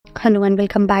Hello and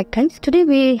welcome back, guys. Today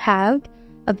we have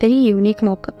a very unique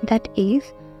mockup, that is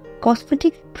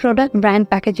cosmetic product brand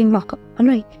packaging mockup.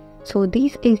 Alright, so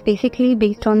this is basically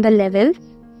based on the levels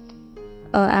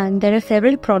and there are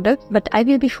several products, but I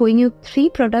will be showing you 3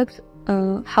 products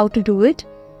how to do it,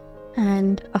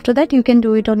 and after that you can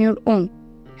do it on your own.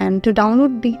 And to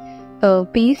download the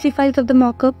PSD files of the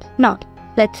mockup, now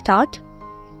let's start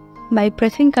by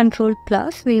pressing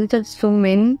Ctrl+. We'll just zoom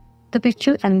in the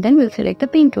picture and then we'll select the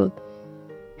pen tool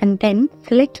and then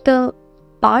select the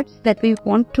parts that we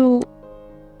want to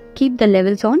keep the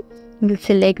levels on. We'll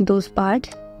select those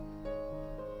parts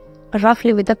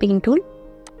roughly with the pen tool.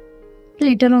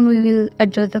 Later on we will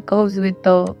adjust the curves with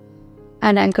the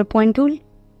add anchor point tool.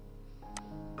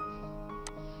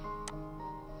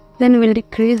 Then we'll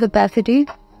decrease the opacity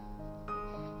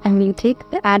and we'll take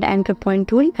the add anchor point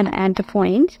tool and add the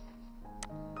points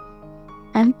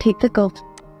and take the curves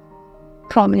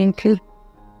prominently.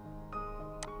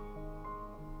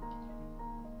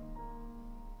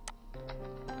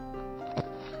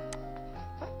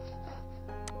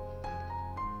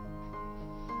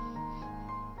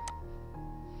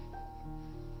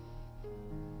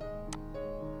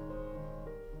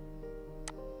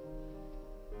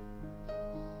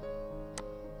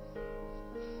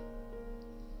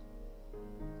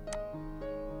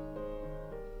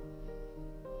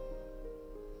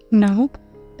 Now,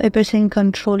 by pressing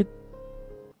Ctrl,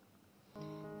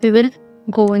 we will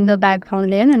go in the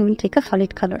background layer and we'll take a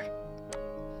solid color.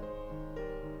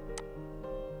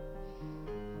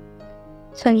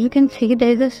 So as you can see, there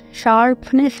is a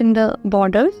sharpness in the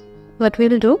borders. What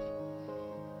we'll do,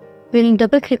 we'll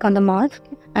double click on the mask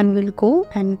and we'll go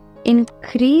and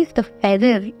increase the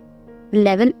feather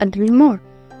level a little more,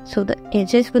 so the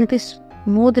edges will be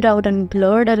smoothed out and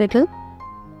blurred a little.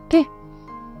 Okay,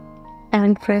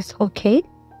 and press OK.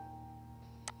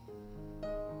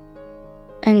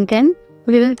 And then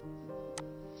we will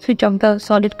switch off the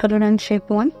solid color and shape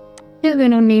one. Here we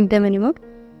don't need them anymore.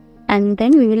 And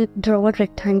then we will draw a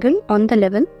rectangle on the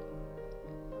level.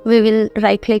 We will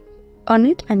right click on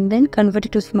it and then convert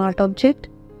it to smart object.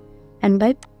 And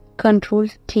by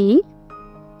Ctrl T,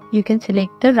 you can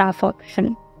select the wrap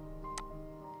option.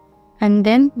 And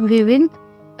then we will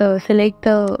select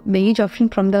the beige option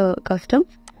from the custom.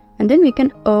 And then we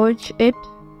can urge it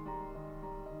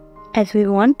as we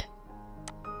want.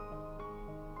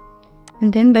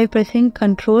 And then by pressing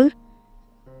Ctrl,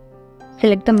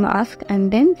 select the mask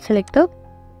and then select the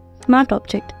smart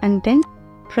object and then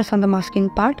press on the masking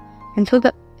part. And so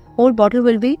the whole bottle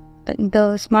will be,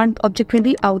 the smart object will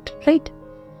be out, right?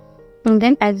 And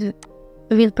then as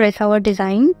we'll press our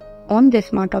design on the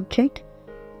smart object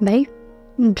by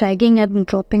dragging and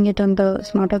dropping it on the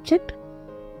smart object.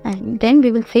 And then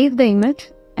we will save the image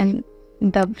and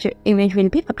the image will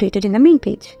be updated in the main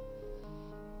page.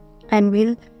 And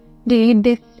we'll delete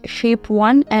this shape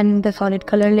 1 and the solid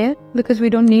color layer because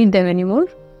we don't need them anymore.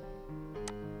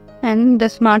 And the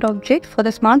smart object, for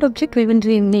the smart object we will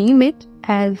rename it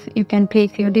as you can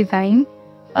place your design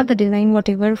or the design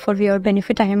whatever for your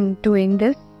benefit. I am doing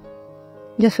this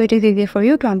just so it is easier for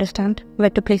you to understand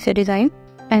where to place your design.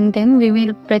 And then we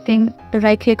will pressing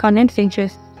right click on it,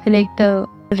 just select the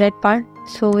red part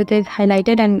so it is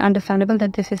highlighted and understandable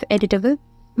that this is editable.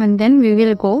 And then we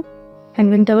will go and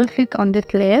we'll double click on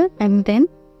this layer and then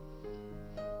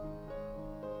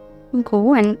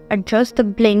go and adjust the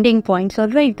blending points.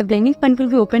 Alright, the blending point will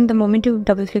be open the moment you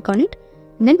double click on it.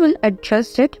 And then we'll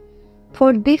adjust it.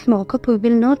 For this mockup, we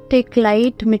will not take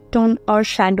light, midtone or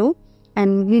shadow,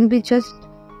 and we'll be just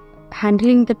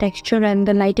handling the texture and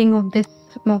the lighting of this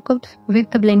mockup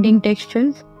with the blending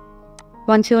textures.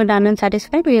 Once you are done and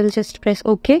satisfied, we will just press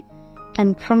OK,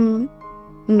 and from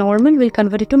normal we'll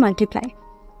convert it to multiply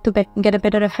to get a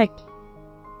better effect.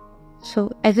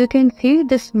 So as you can see,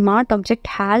 this smart object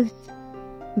has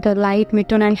the light,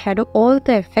 midtone and shadow, all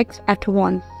the effects at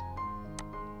once.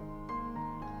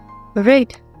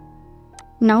 Right,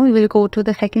 now we will go to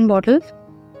the second bottle,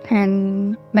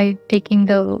 and by taking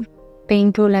the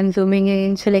pen tool and zooming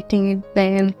in, selecting it,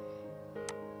 then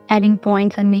adding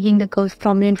points and making the curves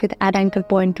prominent with add anchor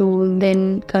point tool,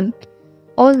 then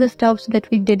all the stuff that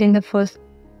we did in the first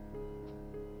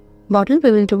bottle,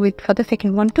 we will do it for the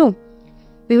second one too.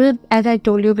 We will, as I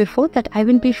told you before, that I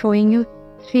will be showing you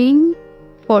 3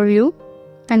 for you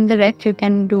and the rest you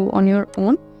can do on your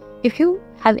own. If you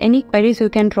have any queries, you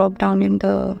can drop down in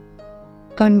the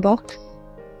comment box.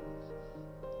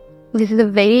 This is a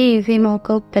very easy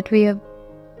mockup that we are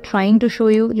trying to show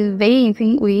you. It is very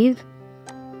easy ways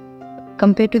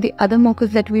compared to the other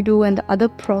mockups that we do and the other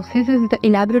processes, the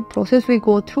elaborate process we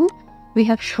go through. We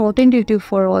have shortened it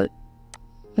for all.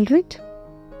 Alright.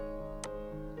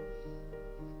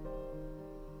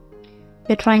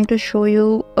 we're trying to show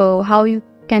you how you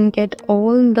can get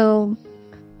all the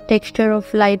texture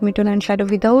of light, midtone and shadow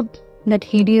without that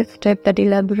hideous step, that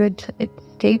elaborate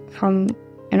step from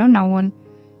now on.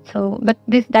 So, but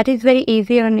that is very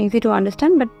easy and easy to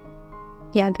understand. But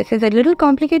yeah, this is a little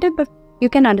complicated, but you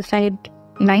can understand it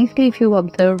nicely if you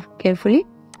observe carefully.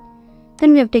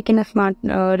 Then we have taken a smart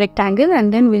rectangle,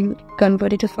 and then we'll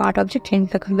convert it to smart object,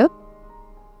 change the color.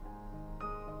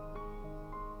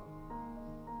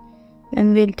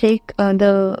 And we'll take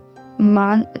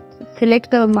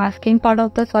select the masking part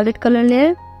of the solid color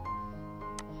layer.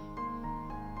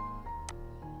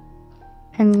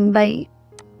 And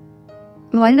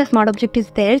while the smart object is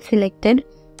there selected,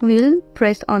 we'll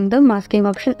press on the masking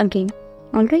option again.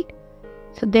 Alright,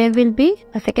 so there will be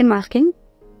a second masking,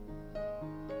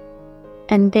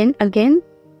 and then again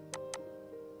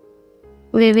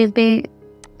we will be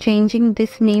changing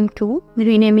this name to,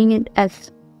 renaming it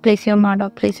as place your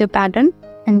mark, place your pattern.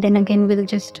 And then again we'll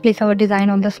just place our design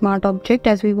on the smart object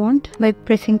as we want. By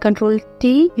pressing Ctrl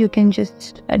T, you can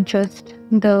just adjust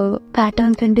the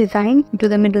patterns and design to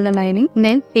the middle aligning.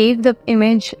 Then save the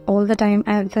image all the time,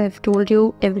 as I've told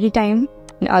you every time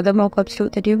in other mockups too,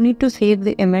 that you need to save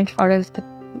the image, or else the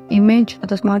image or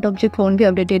the smart object won't be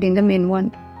updated in the main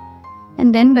one.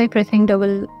 And then by pressing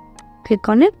double click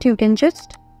on it, you can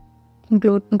just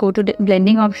go to the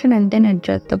blending option and then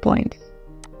adjust the points.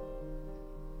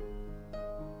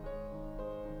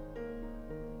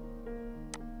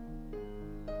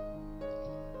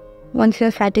 Once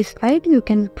you're satisfied, you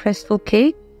can press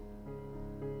OK.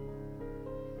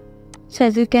 So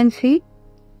as you can see,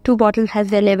 two bottles has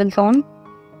their labels on.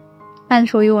 I'll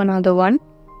show you another one.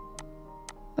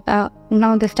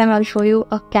 Now this time I'll show you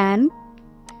a can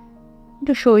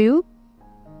to show you,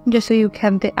 just so you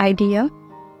have the idea.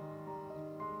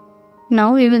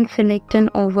 Now we will select an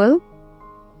oval.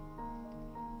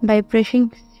 By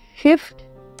pressing Shift,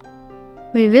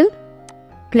 we will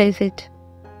place it.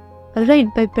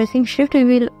 Alright, by pressing Shift, we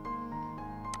will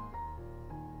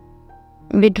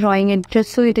be drawing it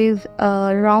just so it is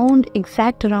a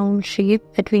exact round shape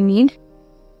that we need.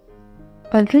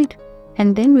 Alright,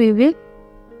 and then we will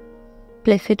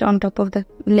place it on top of the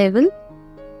level.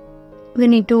 We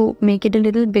need to make it a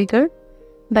little bigger.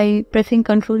 By pressing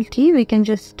Ctrl T, we can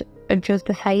just adjust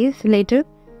the size later,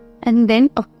 and then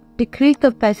decrease the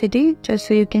opacity just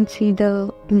so you can see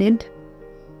the lid.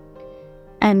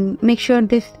 And make sure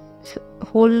this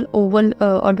whole oval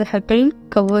or the circle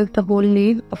covers the whole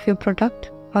leaf of your product.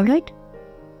 Alright,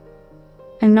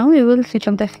 and now we will switch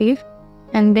on the save,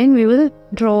 and then we will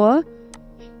draw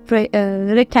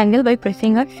a rectangle by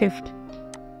pressing a Shift.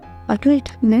 Alright,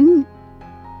 then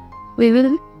we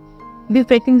will be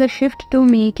pressing the Shift to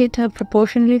make it a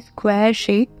proportionally square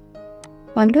shape.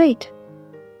 Alright,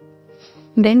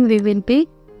 then we will be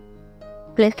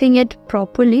placing it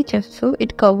properly just so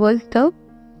it covers the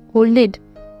whole lid.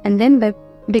 And then by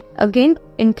again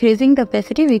increasing the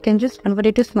opacity, we can just convert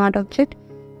it to smart object,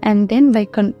 and then by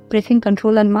pressing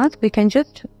Ctrl and mask, we can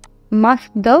just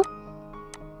mask the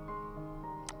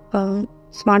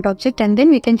smart object, and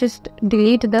then we can just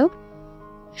delete the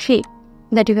shape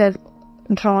that you have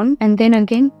drawn. And then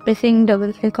again pressing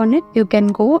double click on it, you can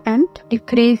go and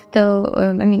increase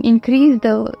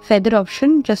the feather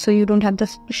option just so you don't have the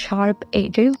sharp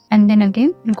edges. And then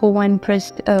again go and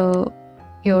press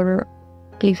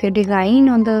place your design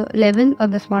on the level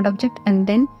of the smart object, and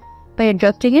then by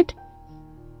adjusting it,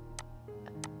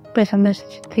 press on the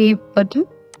save button.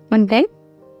 And then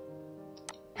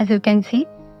as you can see,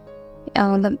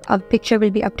 the picture will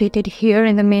be updated here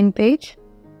in the main page.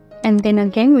 And then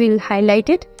again we'll highlight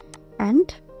it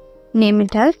and name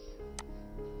it as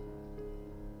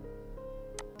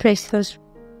press first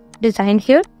design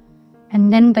here,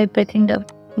 and then by pressing the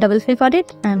double click on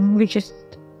it, and we just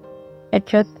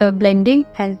adjust the blending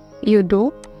as you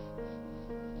do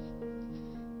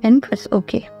and press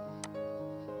OK.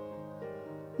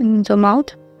 And zoom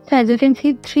out. So as you can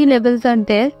see, 3 levels are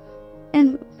there,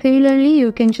 and similarly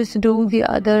you can just do the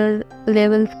other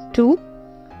levels too.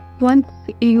 Once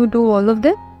you do all of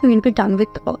them, you will be done with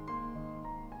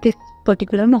this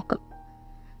particular mockup.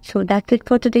 So that's it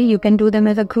for today. You can do them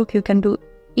as a group. You can do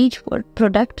each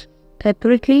product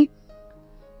separately.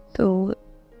 So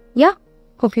yeah,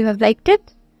 hope you have liked it.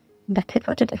 That's it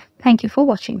for today. Thank you for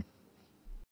watching.